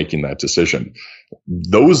for making that decision.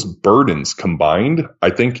 Those burdens combined,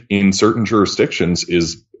 I think in certain jurisdictions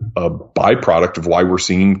is a byproduct of why we're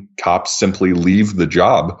seeing cops simply leave the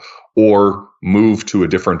job or move to a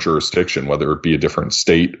different jurisdiction, whether it be a different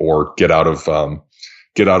state or get out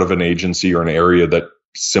of an agency or an area that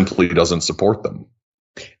simply doesn't support them.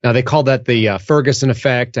 Now, they called that the Ferguson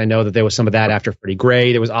effect. I know that there was some of that after Freddie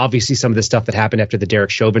Gray. There was obviously some of the stuff that happened after the Derek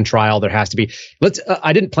Chauvin trial. There has to be.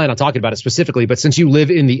 I didn't plan on talking about it specifically, but since you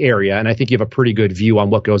live in the area, and I think you have a pretty good view on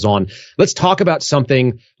what goes on, let's talk about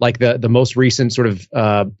something like the most recent sort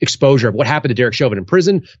of exposure of what happened to Derek Chauvin in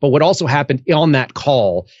prison, but what also happened on that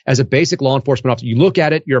call as a basic law enforcement officer. You look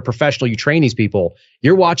at it, you're a professional, you train these people.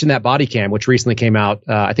 You're watching that body cam, which recently came out.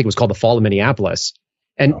 I think it was called The Fall of Minneapolis.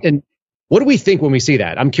 And what do we think when we see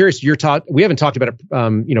that? I'm curious. We haven't talked about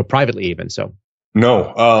it, privately even. So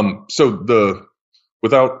no.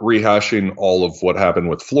 Without rehashing all of what happened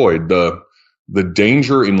with Floyd, the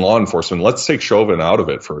danger in law enforcement. Let's take Chauvin out of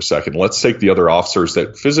it for a second. Let's take the other officers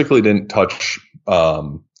that physically didn't touch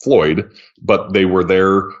Floyd, but they were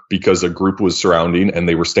there because a group was surrounding and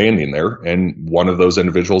they were standing there. And one of those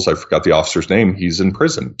individuals, I forgot the officer's name, he's in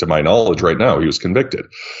prison to my knowledge right now. He was convicted.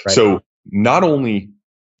 Right. So not only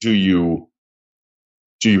do you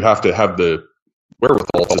have to have the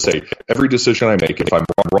wherewithal to say, every decision I make, if I'm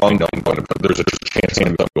wrong, there's a chance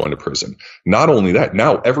I'm going to prison. Not only that,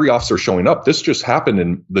 now every officer showing up, this just happened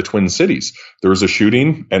in the Twin Cities. There was a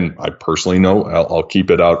shooting, and I personally know, I'll keep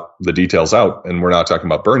the details out, and we're not talking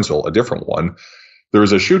about Burnsville, a different one. There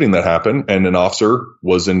was a shooting that happened, and an officer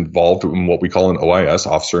was involved in what we call an OIS,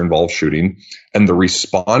 officer-involved shooting, and the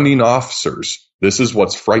responding officers, this is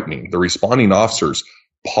what's frightening, the responding officers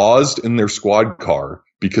paused in their squad car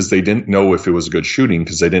because they didn't know if it was a good shooting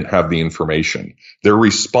because they didn't have the information. Their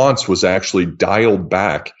response was actually dialed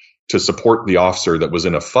back to support the officer that was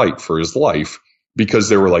in a fight for his life because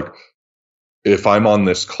they were like, if I'm on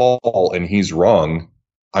this call and he's wrong,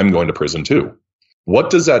 I'm going to prison too.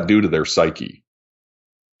 What does that do to their psyche?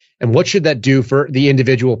 And what should that do for the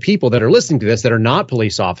individual people that are listening to this that are not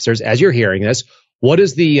police officers as you're hearing this? What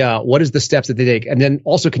is the steps that they take? And then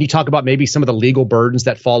also, can you talk about maybe some of the legal burdens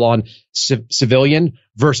that fall on civilian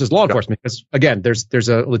versus law enforcement? Because again, there's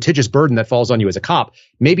a litigious burden that falls on you as a cop,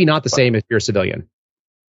 maybe not the same if you're a civilian.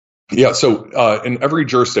 Yeah. So in every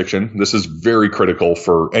jurisdiction, this is very critical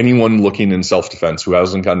for anyone looking in self-defense who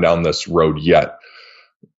hasn't gone down this road yet.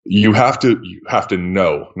 You have to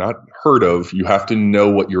know, not heard of, you have to know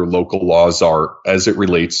what your local laws are as it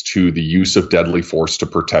relates to the use of deadly force to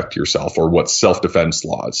protect yourself, or what self-defense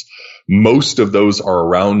laws. Most of those are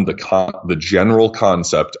around the general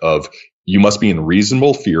concept of you must be in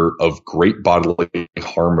reasonable fear of great bodily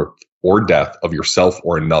harm or death of yourself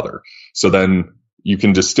or another. So then you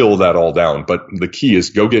can distill that all down. But the key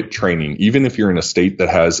is go get training. Even if you're in a state that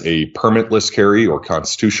has a permitless carry or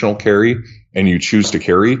constitutional carry and you choose to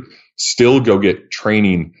carry, still go get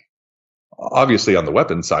training, obviously on the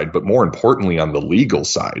weapon side, but more importantly on the legal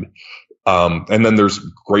side. And then there's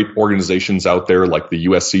great organizations out there like the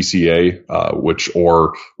USCCA,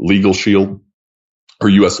 or Legal Shield or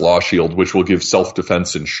US Law Shield, which will give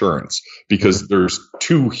self-defense insurance, because there's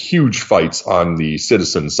two huge fights on the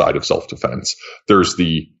citizen side of self-defense. There's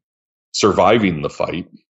the surviving the fight,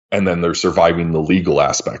 and then there's surviving the legal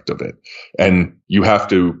aspect of it. And you have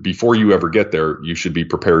to, before you ever get there, you should be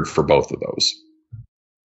prepared for both of those.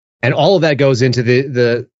 And all of that goes into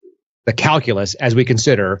the calculus as we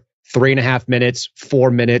consider 3.5 minutes,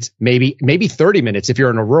 4 minutes, maybe 30 minutes if you're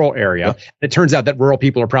in a rural area. Yep. It turns out that rural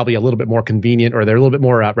people are probably a little bit more convenient, or they're a little bit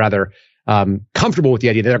more comfortable with the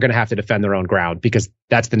idea that they're going to have to defend their own ground, because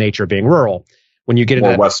that's the nature of being rural. When you get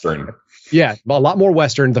into Western. Yeah, a lot more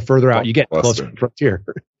Western the further out you get, closer to the frontier.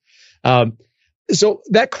 So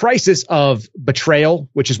that crisis of betrayal,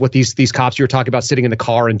 which is what these cops you were talking about, sitting in the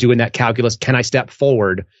car and doing that calculus, can I step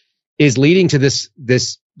forward, is leading to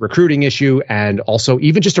this recruiting issue, and also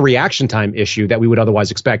even just a reaction time issue that we would otherwise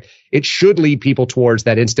expect. It should lead people towards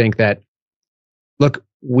that instinct that, look,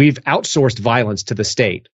 we've outsourced violence to the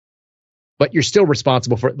state, but you're still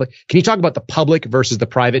responsible for it. Can you talk about the public versus the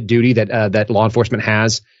private duty that law enforcement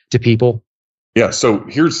has to people? Yeah. So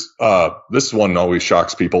here's this one always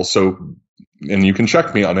shocks people. So, and you can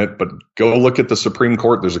check me on it, but go look at the Supreme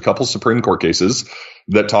Court. There's a couple Supreme Court cases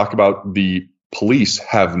that talk about the police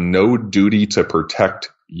have no duty to protect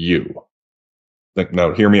you.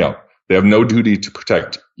 Now, hear me out. They have no duty to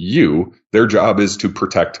protect you. Their job is to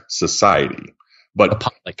protect society. But The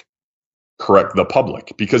public. correct, the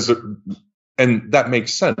public, and that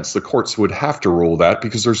makes sense. The courts would have to rule that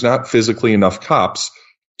because there's not physically enough cops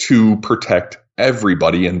to protect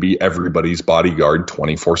everybody and be everybody's bodyguard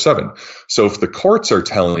 24/7. So if the courts are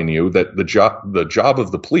telling you that the job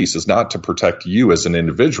of the police is not to protect you as an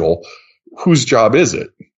individual, whose job is it?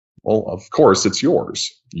 Well, of course, it's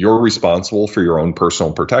yours. You're responsible for your own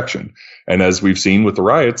personal protection. And as we've seen with the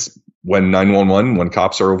riots, when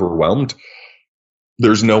cops are overwhelmed,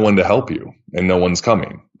 there's no one to help you and no one's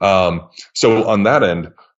coming. So on that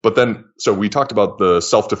end, so we talked about the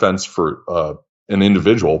self-defense for an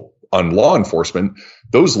individual. On law enforcement,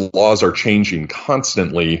 those laws are changing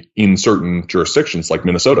constantly in certain jurisdictions like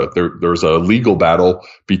Minnesota. There's a legal battle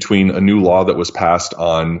between a new law that was passed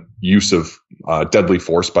on use of deadly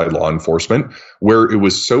force by law enforcement, where it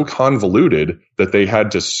was so convoluted that they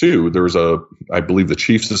had to sue. There was I believe the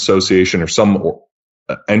Chiefs Association or some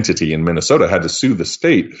entity in Minnesota had to sue the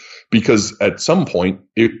state because at some point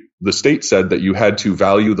the state said that you had to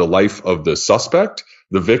value the life of the suspect,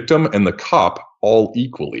 the victim, and the cop all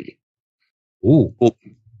equally. Ooh. Well,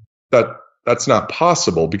 that's not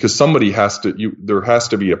possible because somebody there has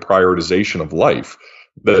to be a prioritization of life,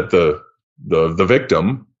 that the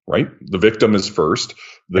victim, right? The victim is first.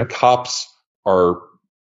 The cops are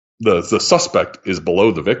the suspect is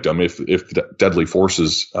below the victim if deadly force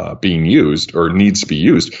is being used or needs to be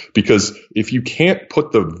used, because if you can't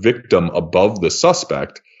put the victim above the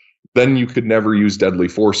suspect, then you could never use deadly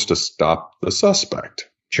force to stop the suspect.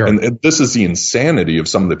 Sure. And this is the insanity of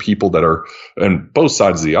some of the people that are on both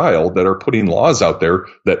sides of the aisle that are putting laws out there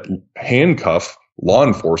that handcuff law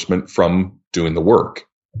enforcement from doing the work.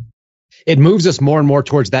 It moves us more and more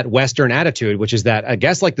towards that Western attitude, which is that I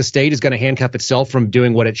guess like the state is going to handcuff itself from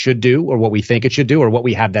doing what it should do or what we think it should do or what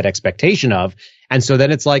we have that expectation of. And so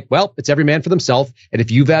then it's like, well, it's every man for themselves. And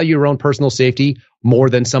if you value your own personal safety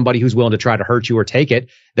more than somebody who's willing to try to hurt you or take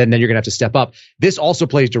it, then you're going to have to step up. This also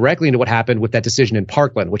plays directly into what happened with that decision in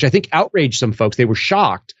Parkland, which I think outraged some folks. They were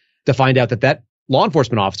shocked to find out that law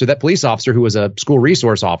enforcement officer, that police officer who was a school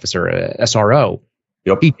resource officer, a SRO,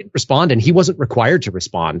 Yep. He didn't respond and he wasn't required to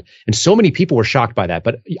respond. And so many people were shocked by that.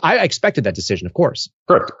 But I expected that decision, of course.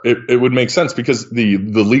 Correct. It would make sense because the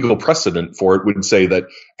legal precedent for it would say that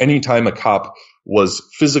anytime a cop was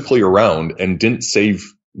physically around and didn't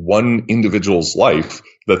save one individual's life,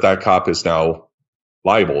 that cop is now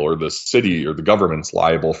liable, or the city or the government's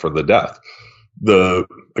liable for the death.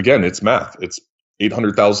 Again, it's math. It's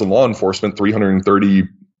 800,000 law enforcement,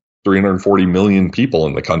 340 million people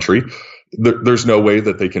in the country. There's no way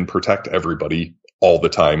that they can protect everybody all the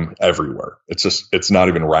time, everywhere. It's not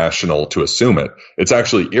even rational to assume it. It's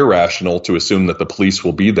actually irrational to assume that the police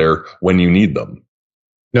will be there when you need them.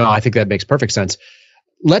 No, I think that makes perfect sense.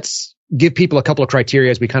 Let's give people a couple of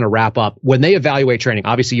criteria as we kind of wrap up. When they evaluate training,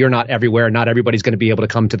 obviously you're not everywhere. Not everybody's going to be able to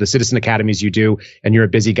come to the citizen academies you do, and you're a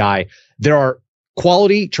busy guy. There are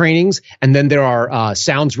quality trainings, and then there are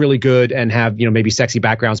sounds really good and have maybe sexy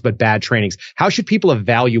backgrounds but bad trainings. How should people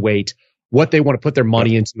evaluate what they want to put their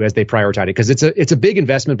money into as they prioritize it? Because it's a big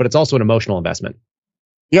investment, but it's also an emotional investment.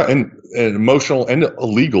 Yeah, and an emotional and a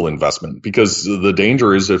legal investment, because the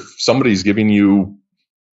danger is if somebody's giving you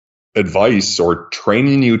advice or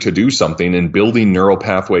training you to do something and building neural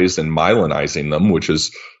pathways and myelinizing them, which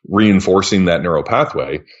is reinforcing that neural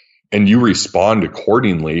pathway, and you respond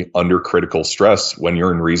accordingly under critical stress when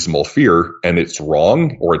you're in reasonable fear and it's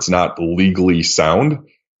wrong or it's not legally sound,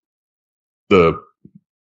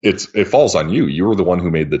 it falls on you. You were the one who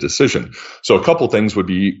made the decision. So a couple things would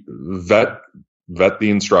be vet the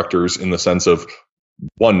instructors in the sense of,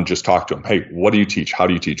 one, just talk to them. Hey, what do you teach? How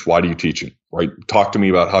do you teach? Why do you teach it? Right? Talk to me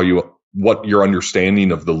about what your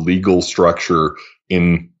understanding of the legal structure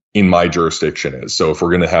in my jurisdiction is. So if we're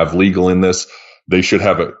going to have legal in this, they should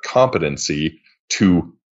have a competency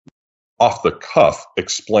to off the cuff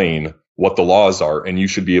explain what the laws are, and you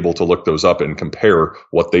should be able to look those up and compare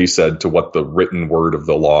what they said to what the written word of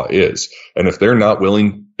the law is. And if they're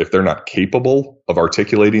not capable of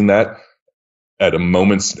articulating that at a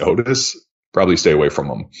moment's notice, probably stay away from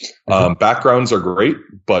them. Mm-hmm. Backgrounds are great,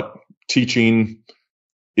 but teaching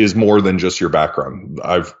is more than just your background.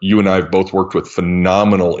 You and I have both worked with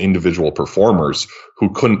phenomenal individual performers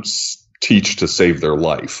who couldn't teach to save their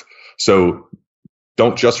life. So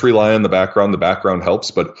don't just rely on the background. The background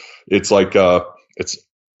helps, but it's like it's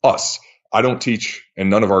us. I don't teach, and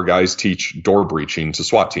none of our guys teach door breaching to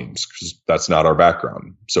SWAT teams because that's not our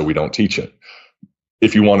background. So we don't teach it.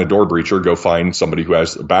 If you want a door breacher, go find somebody who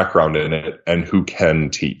has a background in it and who can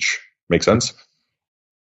teach. Make sense?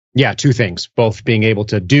 Yeah, two things, both being able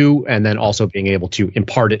to do and then also being able to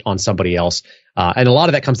impart it on somebody else. And a lot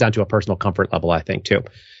of that comes down to a personal comfort level, I think, too.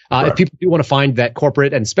 If people do want to find that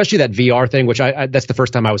corporate and especially that VR thing, which that's the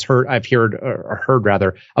first time I've heard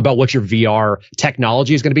about what your VR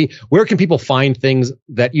technology is going to be. Where can people find things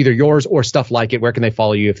that either yours or stuff like it? Where can they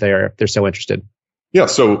follow you if they're so interested? Yeah,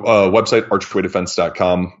 so website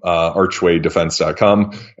archwaydefense.com,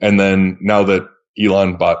 archwaydefense.com, and then now that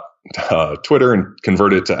Elon bought Twitter and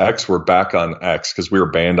converted it to X, we're back on X because we were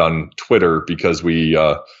banned on Twitter because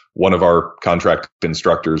one of our contract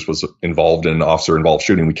instructors was involved in an officer-involved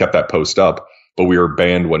shooting. We kept that post up, but we were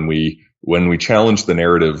banned when we challenged the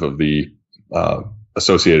narrative of the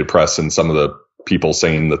Associated Press and some of the people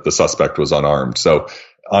saying that the suspect was unarmed. So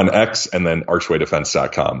on X and then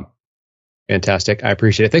archwaydefense.com. Fantastic. I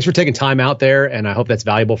appreciate it. Thanks for taking time out there, and I hope that's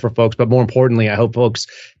valuable for folks. But more importantly, I hope folks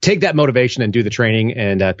take that motivation and do the training.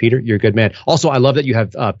 And Peter, you're a good man. Also, I love that you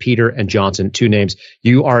have Peter and Johnson, two names.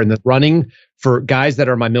 You are in the running for guys that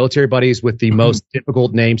are my military buddies with the most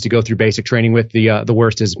difficult names to go through basic training with. The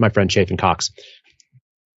worst is my friend Chafin Cox.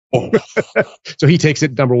 Oh. So he takes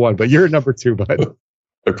it number one, but you're number two, bud.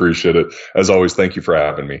 I appreciate it. As always, thank you for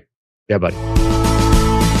having me. Yeah, buddy.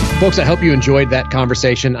 Folks, I hope you enjoyed that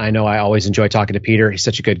conversation. I know I always enjoy talking to Peter. He's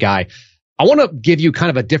such a good guy. I want to give you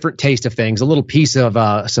kind of a different taste of things, a little piece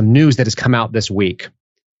of some news that has come out this week.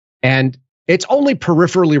 And it's only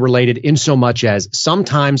peripherally related in so much as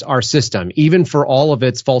sometimes our system, even for all of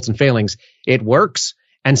its faults and failings, it works.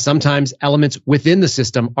 And sometimes elements within the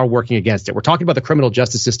system are working against it. We're talking about the criminal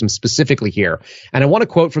justice system specifically here. And I want to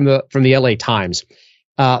quote from the LA Times.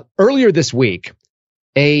 Earlier this week,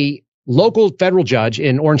 a local federal judge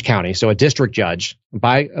in Orange County, so a district judge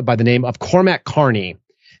by the name of Cormac Carney,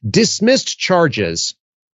 dismissed charges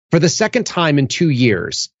for the second time in 2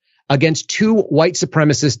 years against two white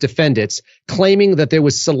supremacist defendants, claiming that there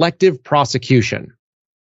was selective prosecution.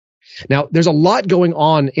 Now, there's a lot going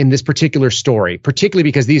on in this particular story, particularly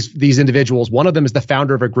because these individuals, one of them is the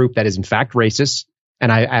founder of a group that is in fact racist.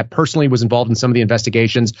 And I personally was involved in some of the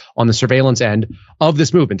investigations on the surveillance end of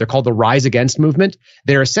this movement. They're called the Rise Against movement.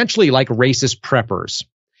 They're essentially like racist preppers.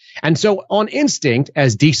 And so on instinct,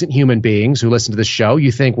 as decent human beings who listen to this show,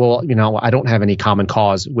 you think, well, I don't have any common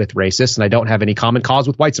cause with racists and I don't have any common cause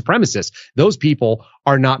with white supremacists. Those people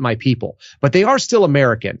are not my people, but they are still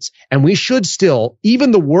Americans. And we should still,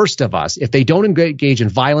 even the worst of us, if they don't engage in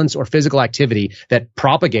violence or physical activity that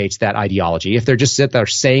propagates that ideology, if they're just sit there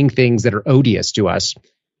saying things that are odious to us,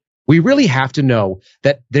 we really have to know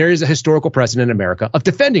that there is a historical precedent in America of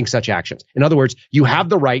defending such actions. In other words, you have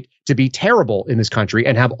the right to be terrible in this country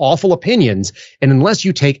and have awful opinions. And unless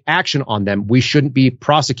you take action on them, we shouldn't be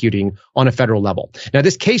prosecuting on a federal level. Now,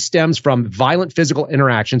 this case stems from violent physical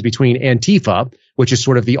interactions between Antifa, which is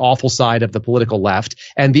sort of the awful side of the political left,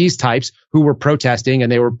 and these types who were protesting,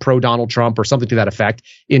 and they were pro-Donald Trump or something to that effect,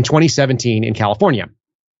 in 2017 in California.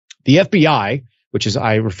 The FBI, which is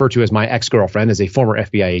I refer to as my ex-girlfriend, as a former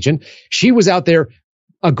FBI agent, she was out there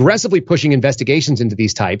aggressively pushing investigations into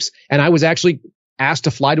these types. And I was actually asked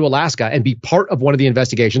to fly to Alaska and be part of one of the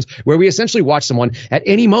investigations where we essentially watched someone at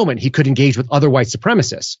any moment he could engage with other white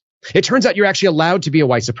supremacists. It turns out you're actually allowed to be a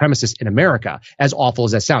white supremacist in America, as awful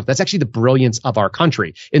as that sounds. That's actually the brilliance of our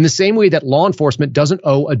country. In the same way that law enforcement doesn't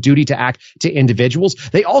owe a duty to act to individuals,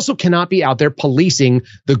 they also cannot be out there policing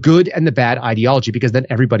the good and the bad ideology, because then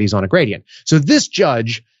everybody's on a gradient. So this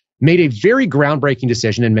judge made a very groundbreaking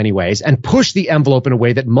decision in many ways and pushed the envelope in a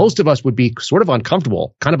way that most of us would be sort of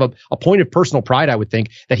uncomfortable, kind of a point of personal pride, I would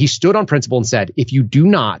think, that he stood on principle and said, if you do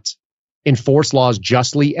not enforce laws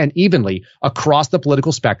justly and evenly across the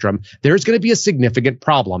political spectrum, there's going to be a significant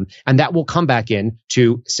problem, and that will come back in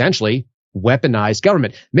to essentially weaponize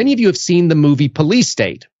government. Many of you have seen the movie Police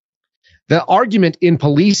State. The argument in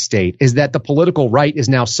Police State is that the political right is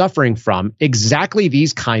now suffering from exactly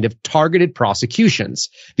these kind of targeted prosecutions,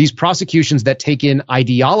 these prosecutions that take in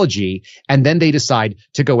ideology and then they decide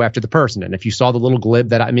to go after the person. And if you saw the little glib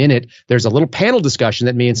that I'm in it, there's a little panel discussion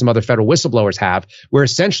that me and some other federal whistleblowers have, where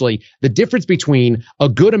essentially the difference between a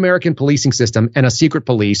good American policing system and a secret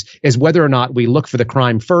police is whether or not we look for the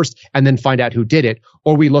crime first and then find out who did it,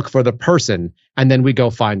 or we look for the person and then we go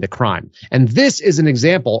find the crime. And this is an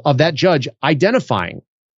example of that judge identifying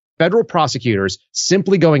federal prosecutors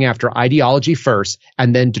simply going after ideology first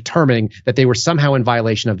and then determining that they were somehow in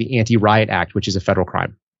violation of the Anti-Riot Act, which is a federal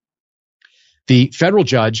crime. The federal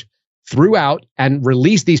judge threw out and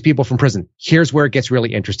released these people from prison. Here's where it gets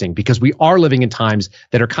really interesting, because we are living in times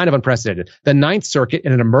that are kind of unprecedented. The Ninth Circuit,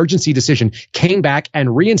 in an emergency decision, came back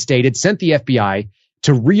and reinstated, sent the FBI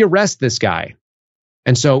to rearrest this guy.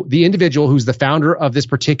 And so the individual who's the founder of this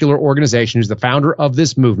particular organization, who's the founder of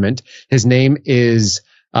this movement, his name is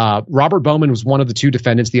Robert Bowman was one of the two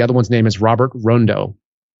defendants. The other one's name is Robert Rundo.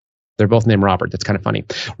 They're both named Robert. That's kind of funny.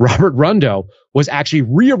 Robert Rundo was actually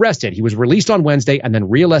rearrested. He was released on Wednesday and then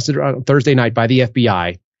rearrested on Thursday night by the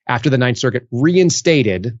FBI after the Ninth Circuit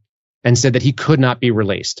reinstated and said that he could not be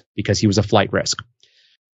released because he was a flight risk.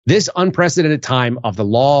 This unprecedented time of the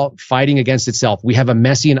law fighting against itself, we have a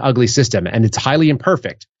messy and ugly system, and it's highly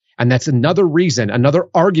imperfect. And that's another reason, another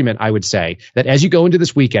argument, I would say, that as you go into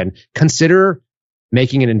this weekend, consider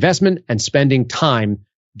making an investment and spending time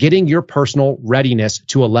getting your personal readiness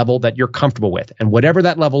to a level that you're comfortable with. And whatever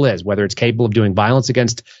that level is, whether it's capable of doing violence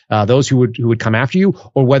against those who would come after you,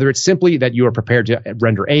 or whether it's simply that you are prepared to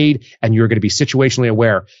render aid and you're going to be situationally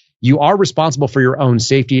aware, you are responsible for your own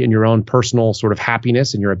safety and your own personal sort of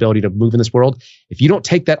happiness and your ability to move in this world. If you don't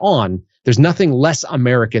take that on, there's nothing less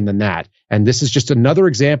American than that. And this is just another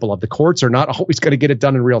example of the courts are not always going to get it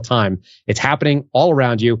done in real time. It's happening all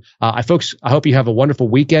around you. Folks, I hope you have a wonderful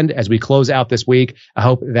weekend as we close out this week. I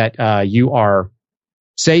hope that you are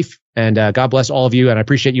safe, and God bless all of you. And I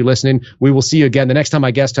appreciate you listening. We will see you again the next time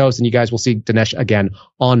I guest host, and you guys will see Dinesh again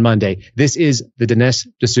on Monday. This is the Dinesh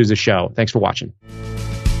D'Souza Show. Thanks for watching.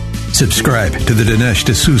 Subscribe to the Dinesh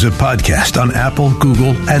D'Souza podcast on Apple,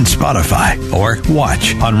 Google, and Spotify, or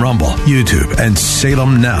watch on Rumble, YouTube, and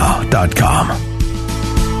SalemNow.com.